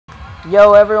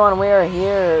Yo, everyone, we are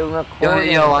here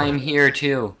recording. Yo, I'm here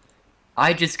too.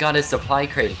 I just got a supply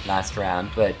crate last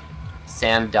round, but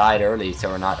Sam died early, so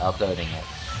we're not uploading it.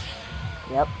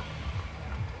 Yep.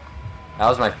 That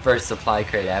was my first supply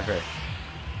crate ever.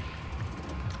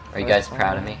 Are you guys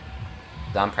proud of me?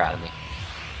 I'm proud of me.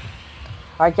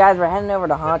 Alright, guys, we're heading over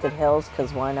to Haunted Hills,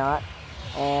 because why not?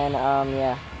 And,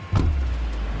 yeah.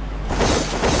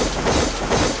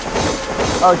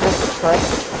 Oh,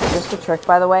 just a trick,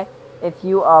 by the way. If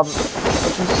you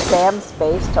spam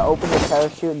space to open your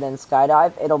parachute and then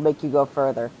skydive, it'll make you go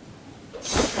further.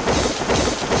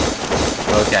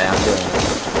 Okay, I'm doing it.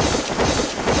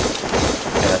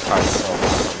 Okay, that's probably so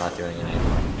bad. I'm not doing it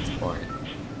anymore. It's boring.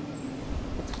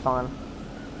 It's fun.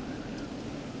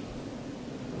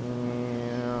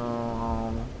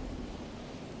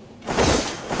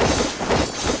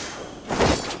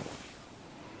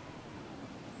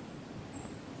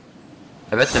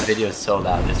 I bet the video is so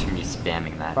loud just from you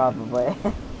spamming that. Probably.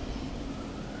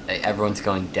 Like, everyone's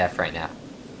going deaf right now.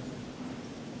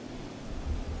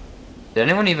 Did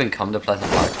anyone even come to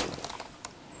Pleasant Park?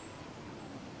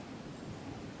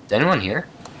 Is anyone here?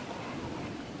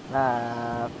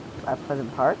 At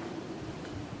Pleasant Park?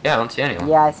 Yeah, I don't see anyone.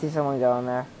 Yeah, I see someone going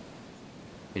there.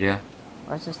 You do?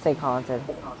 Let's just take Haunted.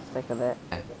 Stick with it.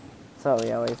 Okay. That's what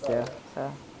we always do,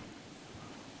 so.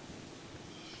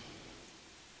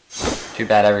 Too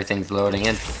bad everything's loading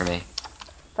in for me.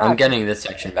 I'm getting this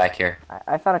section back here.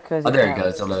 I found a cozy Oh, there it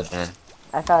goes. It's loading in.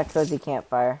 I found a cozy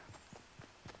campfire.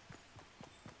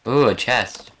 Ooh, a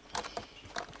chest.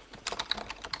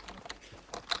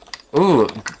 Ooh,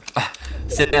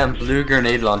 sit down, blue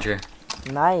grenade launcher.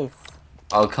 Nice.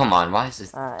 Oh, come on. Why is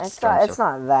this? It's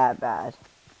not that bad.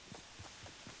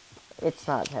 It's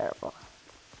not terrible.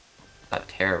 Not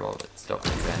terrible, but still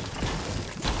pretty bad.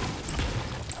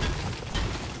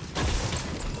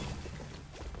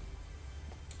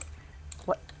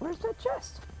 What? Where's that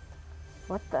chest?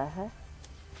 What the heck?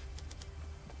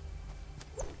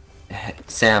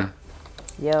 Sam.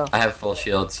 Yo. I have full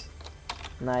shields.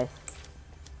 Nice.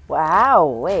 Wow.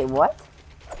 Wait, what?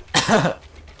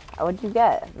 What'd you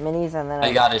get? Minis and then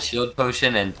I got a shield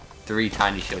potion and 3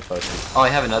 tiny shield potions. Oh, I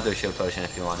have another shield potion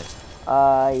if you want it.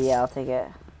 Yeah, I'll take it.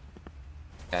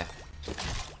 Okay.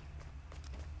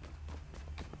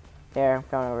 Here, I'm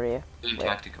coming over to you. Doing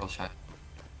tactical shot.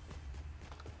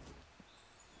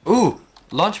 Ooh,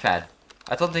 launch pad.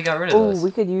 I thought they got rid of those. Ooh,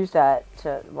 we could use that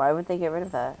to. Why would they get rid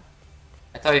of that?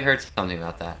 I thought you heard something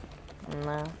about that.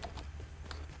 No.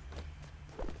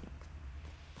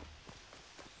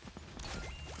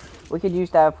 We could use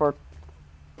that if we're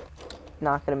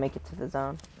not gonna make it to the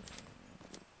zone.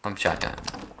 I'm shotgun.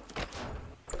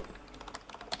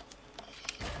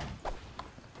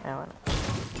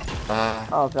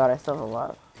 Oh god, I still have a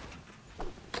lot.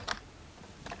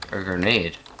 A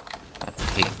grenade. I'll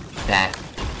take that.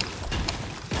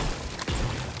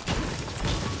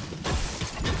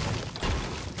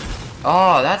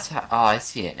 Oh, that's how. Oh, I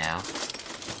see it now.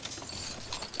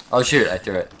 Oh shoot, I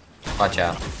threw it. Watch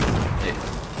out. Dude.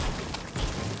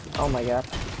 Oh my god.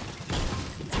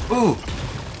 Ooh!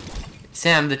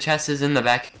 Sam, the chest is in the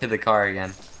back of the car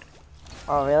again.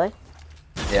 Oh really?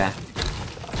 Yeah.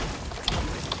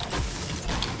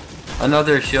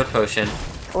 Another shield potion.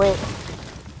 Wait.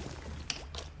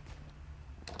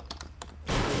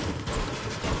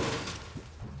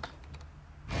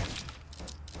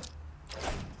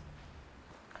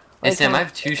 Hey Sam, I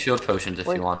have 2 shield potions if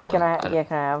you want. Can I? Yeah,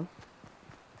 can I have them?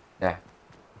 Yeah.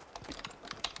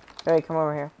 Alright, come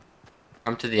over here.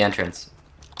 Come to the entrance.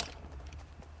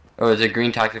 Oh, there's a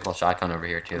green tactical shotgun over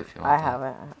here too if you want. I have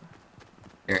it.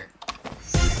 Here.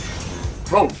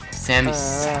 Whoa! Sam, you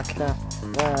suck.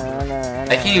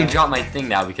 I can't even drop my thing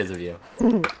now because of you.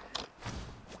 You're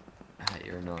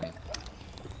annoying.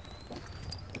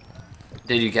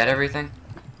 Did you get everything?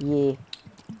 Yeah.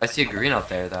 I see a green up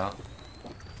there though.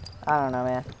 I don't know,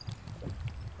 man.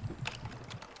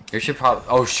 You should probably.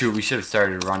 Oh shoot, we should have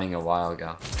started running a while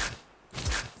ago.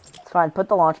 It's fine. Put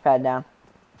the launch pad down.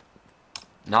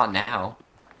 Not now.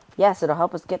 Yes, it'll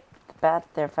help us get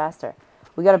back there faster.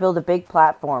 We gotta build a big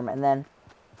platform and then.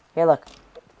 Here, look.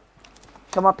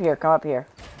 Come up here. Come up here.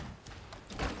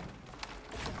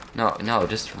 No, no,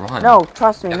 just run. No,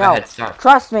 trust me. No,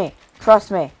 trust me.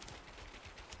 Trust me.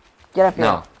 Get up here.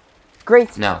 No.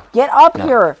 Great. No. Get up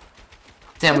here.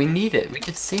 Sam, we need it. We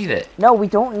could save it. No, we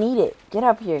don't need it. Get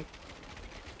up here.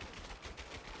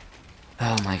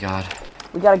 Oh my god.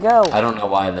 We gotta go. I don't know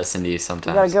why I listen to you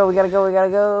sometimes. We gotta go. We gotta go. We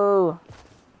gotta go.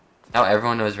 Now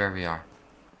everyone knows where we are.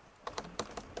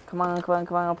 Come on, come on,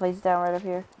 come on. I'll place it down right up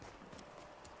here.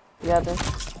 You got this.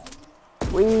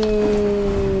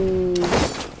 Whee!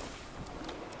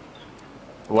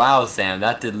 Wow, Sam,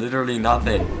 that did literally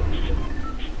nothing.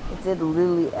 It did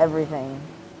literally everything.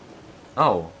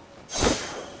 Oh.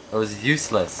 It was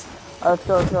useless. Oh, let's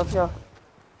go, let's go, let's go.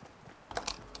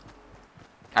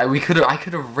 I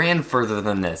could have ran further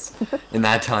than this in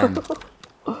that time.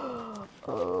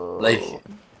 Oh. Like,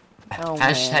 Oh,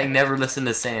 hashtag man. never listen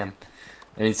to Sam.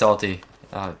 I mean, Salty.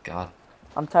 Oh, God.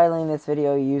 I'm titling this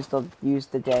video use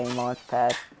the day launch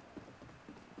pad.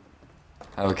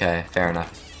 Okay, fair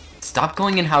enough. Stop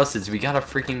going in houses. We gotta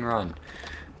freaking run.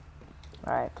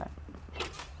 Alright, fine.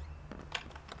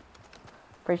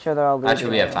 Pretty sure they're all looting.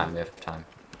 Actually, we have time. We have time.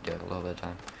 We have a little bit of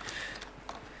time.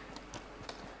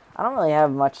 I don't really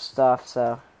have much stuff,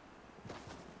 so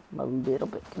I'm a little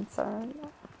bit concerned.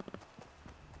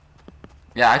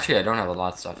 Yeah, actually, I don't have a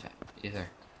lot of stuff yet, either.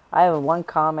 I have one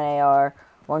common AR,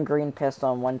 one green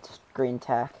pistol, and one green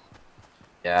tac.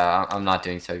 Yeah, I'm not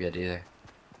doing so good either.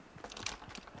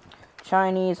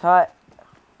 Chinese hut.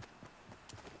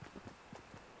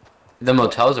 The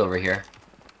motel's over here.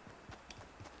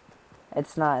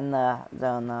 It's not in the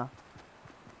zone, though.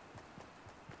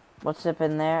 What's up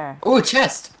in there? Oh, a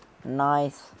chest!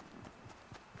 Nice.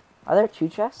 Are there 2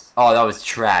 chests? Oh, that was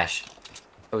trash.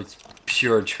 That was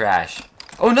pure trash.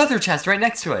 Oh, another chest right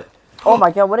next to it. Oh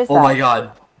my god, what is that? Oh my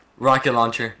god. Rocket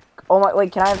launcher. Oh my,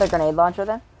 wait, can I have the grenade launcher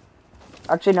then?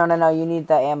 Actually, no, you need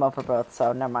the ammo for both,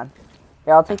 so never mind.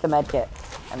 Here, I'll take the med kit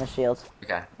and the shields.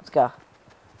 Okay. Let's go.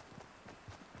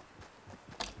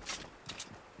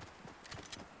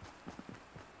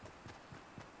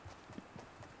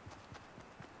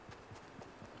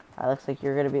 Looks like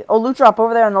you're gonna be. Oh, loot drop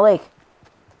over there on the lake.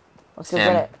 Let's go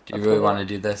get it. Do you really want to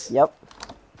do this? Yep.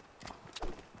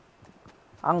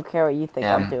 I don't care what you think.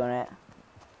 Sam. I'm doing it.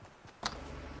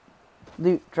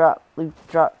 Loot drop.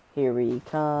 Here we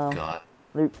come. God.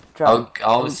 Loot drop.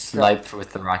 I'll loot snipe drop.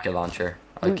 with the rocket launcher.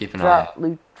 I'll Loot keep an drop, eye out.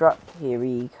 Loot drop. Here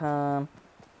we come.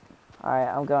 Alright,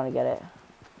 I'm going to get it.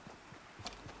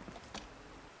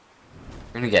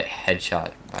 I'm gonna get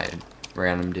headshot by a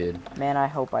random dude. Man, I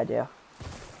hope I do.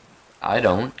 I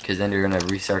don't, because then you're gonna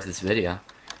restart this video.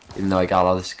 Even though I got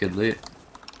all this good loot.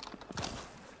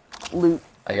 Loot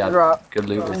I got drop. good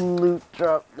loot with. Loot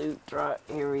drop.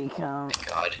 Here we come. My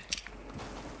God.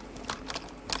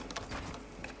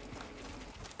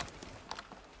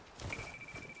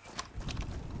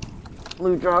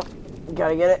 Loot drop.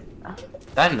 Gotta get it.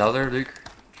 Is that another loot?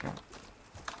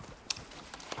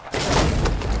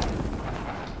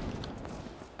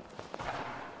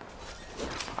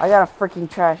 I got a freaking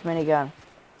trash minigun.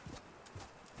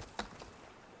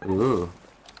 Ooh.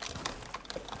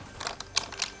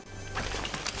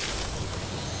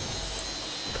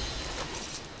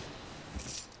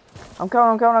 I'm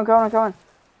coming.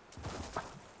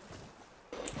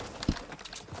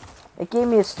 It gave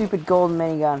me a stupid golden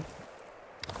minigun.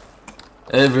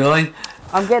 Really?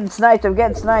 I'm getting sniped. Where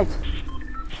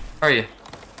are you?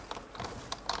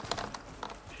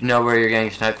 You know where you're getting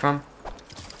sniped from?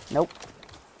 Nope.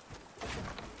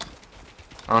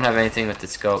 I don't have anything with the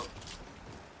scope.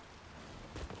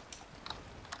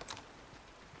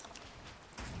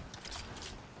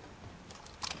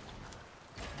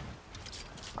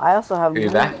 I also have. Are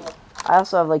you back? I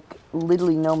also have like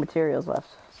literally no materials left.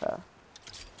 So.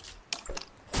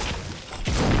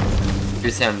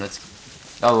 Here's Sam.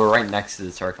 Let's. Oh, we're right next to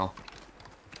the circle.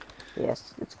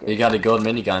 Yes, it's good. You got a gold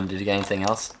minigun. Did you get anything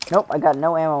else? Nope, I got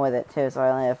no ammo with it too, so I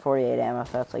only have 48 ammo.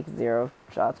 So that's like 0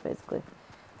 shots basically.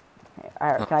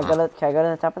 Alright, can I go to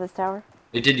the top of this tower?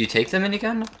 Wait, did you take the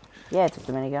minigun? Yeah, I took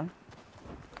the minigun.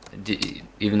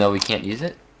 Even though we can't use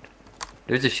it?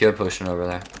 There's a shield potion over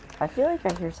there. I feel like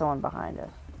I hear someone behind us.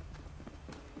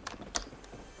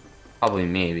 Probably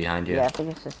me behind you. Yeah, I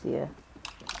think it's just you.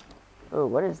 Oh,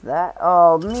 what is that?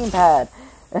 Oh, meme pad.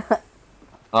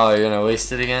 Oh, you're gonna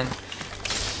waste it again?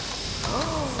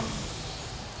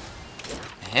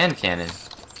 Hand cannon.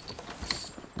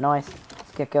 Nice.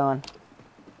 Let's get going.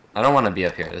 I don't want to be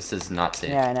up here. This is not safe.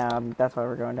 Yeah, I know. That's why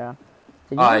we're going down.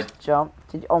 Did you I- just jump?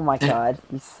 Did you? Oh my god,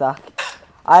 you suck.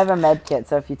 I have a med kit,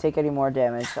 so if you take any more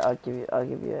damage, I'll give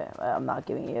you it. I'm not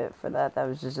giving you it for that. That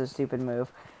was just a stupid move.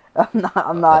 I'm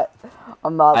not.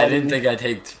 I didn't think I'd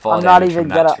take fall I'm not damage even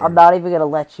from gonna. that I'm not even gonna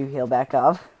let you heal back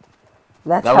up.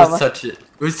 That's That how was much. such a.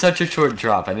 It was such a short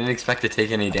drop. I didn't expect to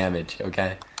take any damage.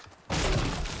 Okay.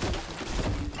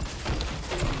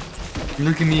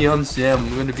 Look at me, I'm Sam.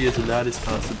 I'm gonna be as loud as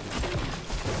possible.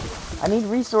 I need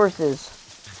resources.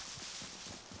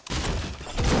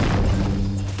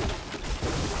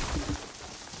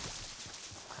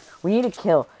 We need a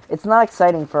kill. It's not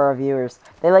exciting for our viewers.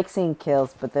 They like seeing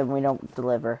kills, but then we don't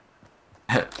deliver.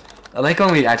 I like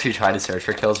when we actually try to search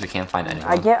for kills, we can't find anyone.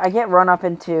 I get run up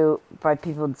into by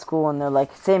people in school, and they're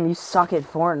like, "Sam, you suck at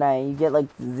Fortnite. You get like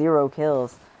 0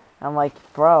 kills." I'm like,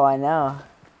 "Bro, I know."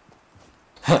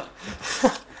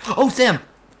 Oh, Sam!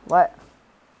 What?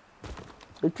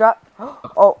 Loot drop?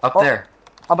 Oh, Up oh. there.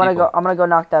 I'm gonna go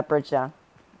knock that bridge down.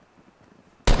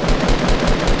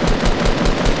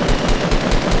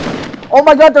 Oh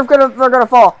my God, they're gonna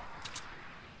fall.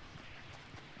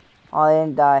 Oh, they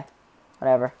didn't die.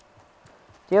 Whatever.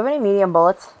 Do you have any medium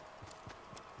bullets?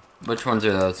 Which ones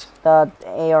are those? The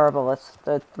AR bullets.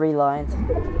 The 3 lines.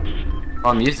 Oh,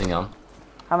 I'm using them.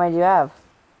 How many do you have?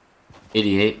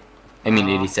 88. I mean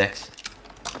 86.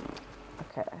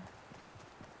 Okay.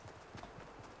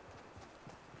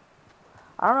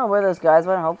 I don't know where those guys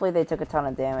went. Hopefully they took a ton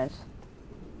of damage.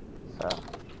 So.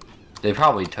 They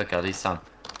probably took at least some.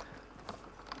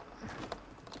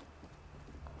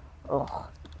 Ugh.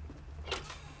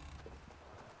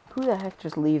 Who the heck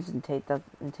just leaves and takes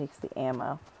the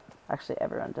ammo? Actually,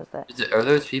 everyone does that. Are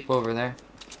those people over there?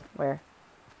 Where?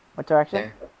 What direction?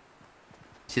 There.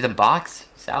 See the box?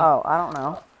 South? Oh, I don't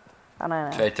know. I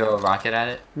don't know. Should I throw a rocket at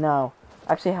it? No.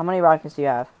 Actually, how many rockets do you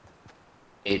have?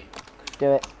 8.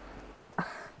 Do it.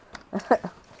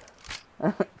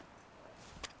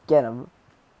 Get him.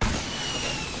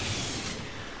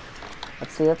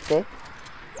 Let's see.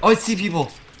 Oh, I see people!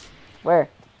 Where?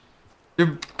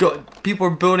 People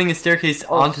are building a staircase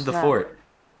onto the fort.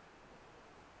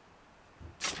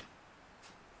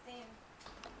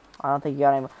 I don't think you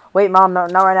got any. Wait, Mom, no,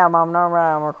 not right now, Mom, not right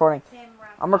now. I'm recording.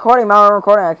 I'm recording, Mom. I'm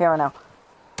recording. I can't right now.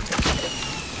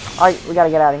 All right, we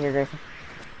gotta get out of here, Grayson.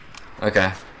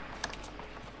 Okay.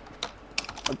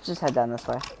 Let's just head down this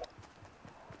way.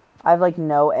 I have like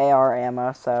no AR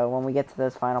ammo, so when we get to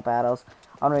those final battles,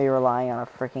 I'm gonna be relying on a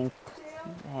freaking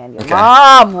handgun. Okay.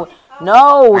 Mom,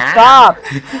 no, stop,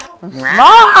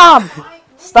 Mom,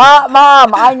 stop,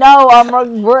 Mom. I know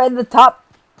we're in the top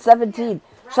 17.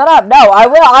 Shut up. No, I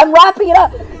will. I'm wrapping it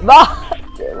up. Mom,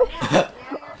 damn it.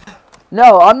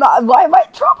 No, I'm not. Why am I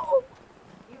in trouble?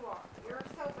 You are. You're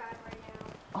so bad right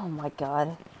now. Oh my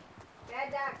God.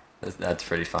 Bad Dad. That's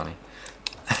pretty funny.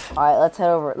 All right, let's head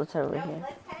over. Let's head over No, here.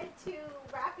 let's head to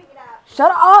wrapping it up.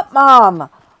 Shut up, Mom.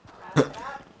 Wrap it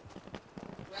up.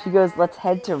 She goes, let's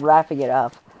head to wrapping it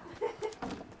up.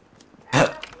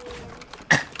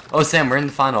 Oh, Sam, we're in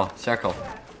the final circle.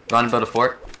 You want to build a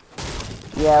fort?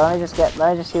 Yeah, let me just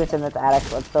see what's in this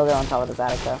attic. Let's build it on top of this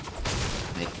attic, though.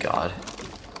 Thank God.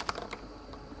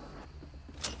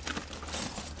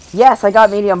 Yes, I got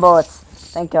medium bullets.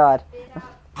 Thank God.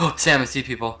 Oh, Sam, I see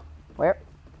people. Where?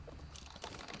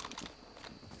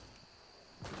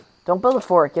 Don't build a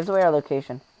fort. Gives away our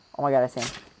location. Oh my God, I see him.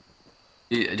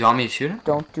 Do you want me to shoot him?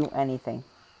 Don't do anything.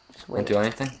 Just wait. Don't do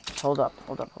anything? Hold up.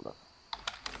 Do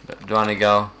you want to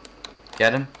go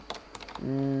get him?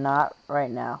 Not right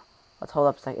now. Let's hold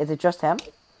up a second. Is it just him?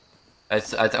 I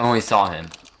only saw him.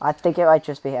 I think it might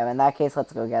just be him. In that case,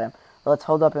 let's go get him. But let's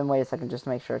hold up and wait a second just to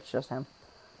make sure it's just him.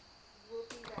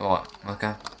 Oh,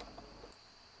 okay.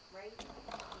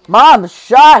 Mom,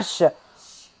 shush! I'll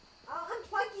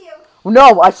unplug you.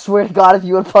 No, I swear to God, if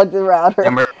you would plug the router.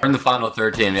 And we're in the final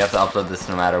 13. We have to upload this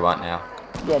no matter what now.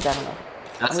 Yeah, definitely.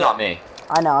 That's not me.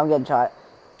 I know, I'm getting shot.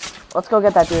 Let's go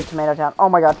get that dude at Tomato Town. Oh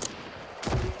my God.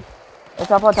 It's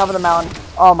up on top of the mountain.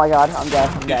 Oh my God, I'm dead.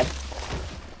 I'm dead.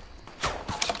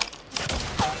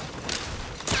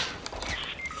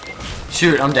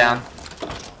 Shoot, I'm down.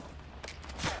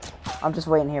 I'm just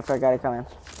waiting here for a guy to come in.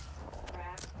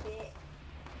 Wrap it.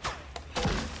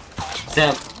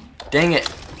 Sam, dang it.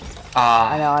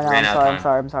 I know, ran out of I'm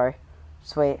time. sorry.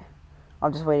 Just wait.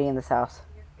 I'm just waiting in this house.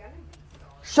 You're gonna be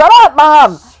sorry. Shut up,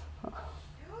 Mom!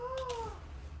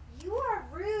 You are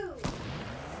rude.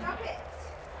 Stop it.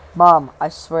 Mom, I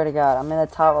swear to God, I'm in the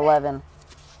top 11.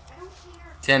 I don't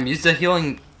care. Sam, use the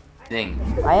healing thing.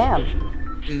 I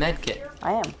am. Medkit.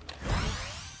 I am.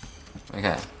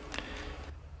 Okay.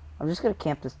 I'm just gonna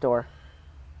camp this door.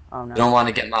 Oh no. You don't want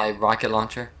to get my rocket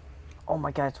launcher? Oh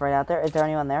my God, it's right out there. Is there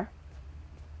anyone there?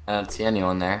 I don't see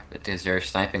anyone there because they're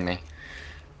sniping me.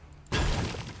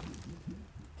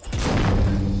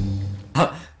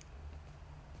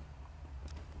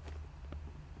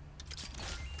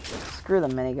 Screw the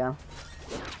minigun.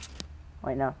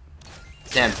 Wait, no.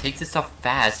 Sam, take this stuff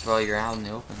fast while you're out in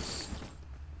the open.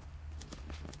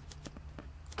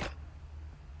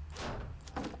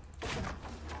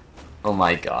 Oh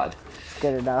my God.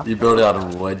 Good enough. You built it out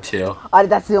of wood too.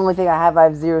 That's the only thing I have. I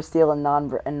have 0 steel and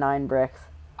 9 bricks.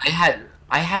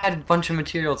 I had a bunch of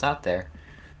materials out there.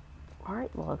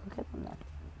 Alright, well, go get them then.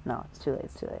 No, it's too late.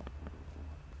 It's too late.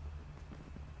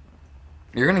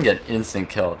 You're gonna get instant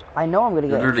killed. I know I'm gonna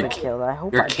get You're literally instant killed. I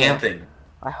hope You're I do. camping.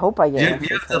 I hope I get You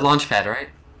instant have the killed. launch pad, right?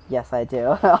 Yes, I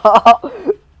do.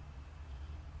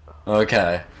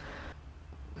 Okay.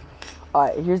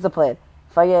 Alright, here's the plan.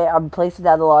 If I'm placing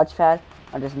down the launch pad,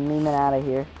 I'm just memeing out of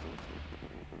here.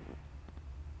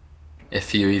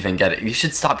 If you even get it, you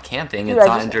should stop camping. Dude, It's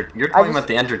I not just- you're I talking just- about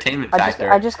the entertainment I just-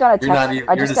 factor. I just got a You're not text- even.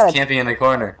 I You're just just got a- camping in the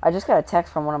corner. I just got a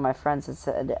text from one of my friends that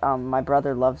said, my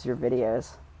brother loves your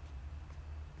videos.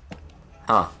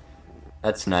 Huh.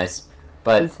 That's nice. He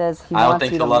But says he I don't wants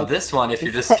think you you'll to love make- this one if he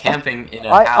you're just said- camping in a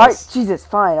Alright, house. Jesus,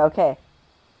 fine, okay.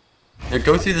 Here,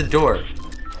 go through the door.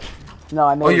 No,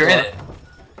 I made Oh, a you're in door. it.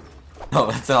 No,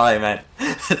 that's not what I meant.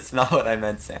 That's not what I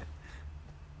meant, Sam.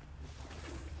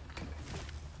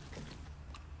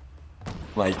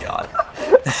 My God.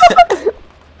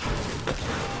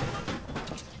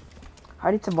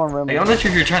 I need some more room. Like, I'm not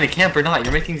sure if you're trying to camp or not.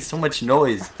 You're making so much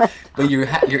noise, but you're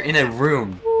in a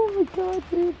room. Oh my god,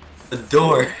 dude. The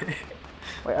door.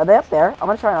 Wait, are they up there? I'm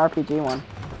gonna try an RPG one.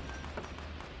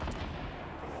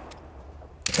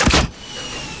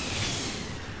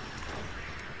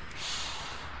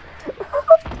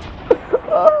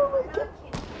 Oh my god.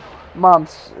 Mom,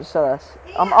 show us.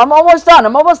 I'm almost done.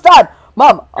 I'm almost done.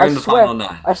 Mom, You're I in the swear. final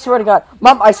 9. I swear to God.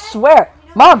 Mom, I swear.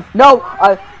 Mom, no.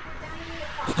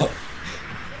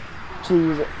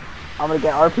 Jeez. I'm gonna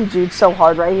get RPG'd so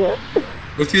hard right here.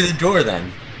 Go through the door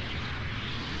then.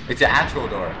 It's an actual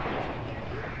door.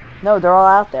 No, they're all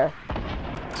out there.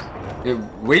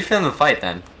 Wait for them to fight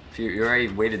then. If you already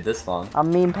waited this long.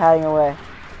 I'm meme padding away.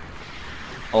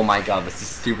 Oh my God, that's the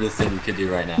stupidest thing you could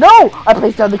do right now. No! I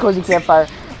placed down the cozy campfire.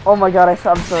 Oh my god,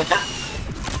 I'm so...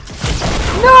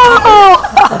 No!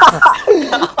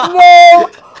 No!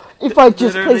 If I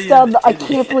just Literally placed down the... I an idiot.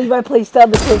 can't believe I placed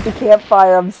down the cozy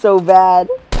campfire. I'm so bad.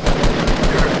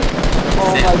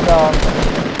 Oh my god.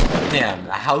 Damn,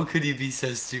 how could you be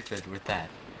so stupid with that?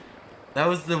 That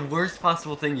was the worst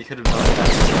possible thing you could have done.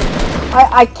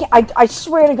 I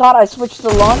swear to god I switched the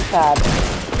launch pad.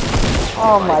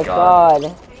 Oh my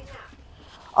god.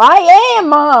 I am,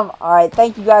 Mom! Alright,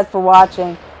 thank you guys for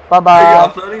watching. Bye-bye. Are you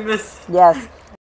uploading this? Yes.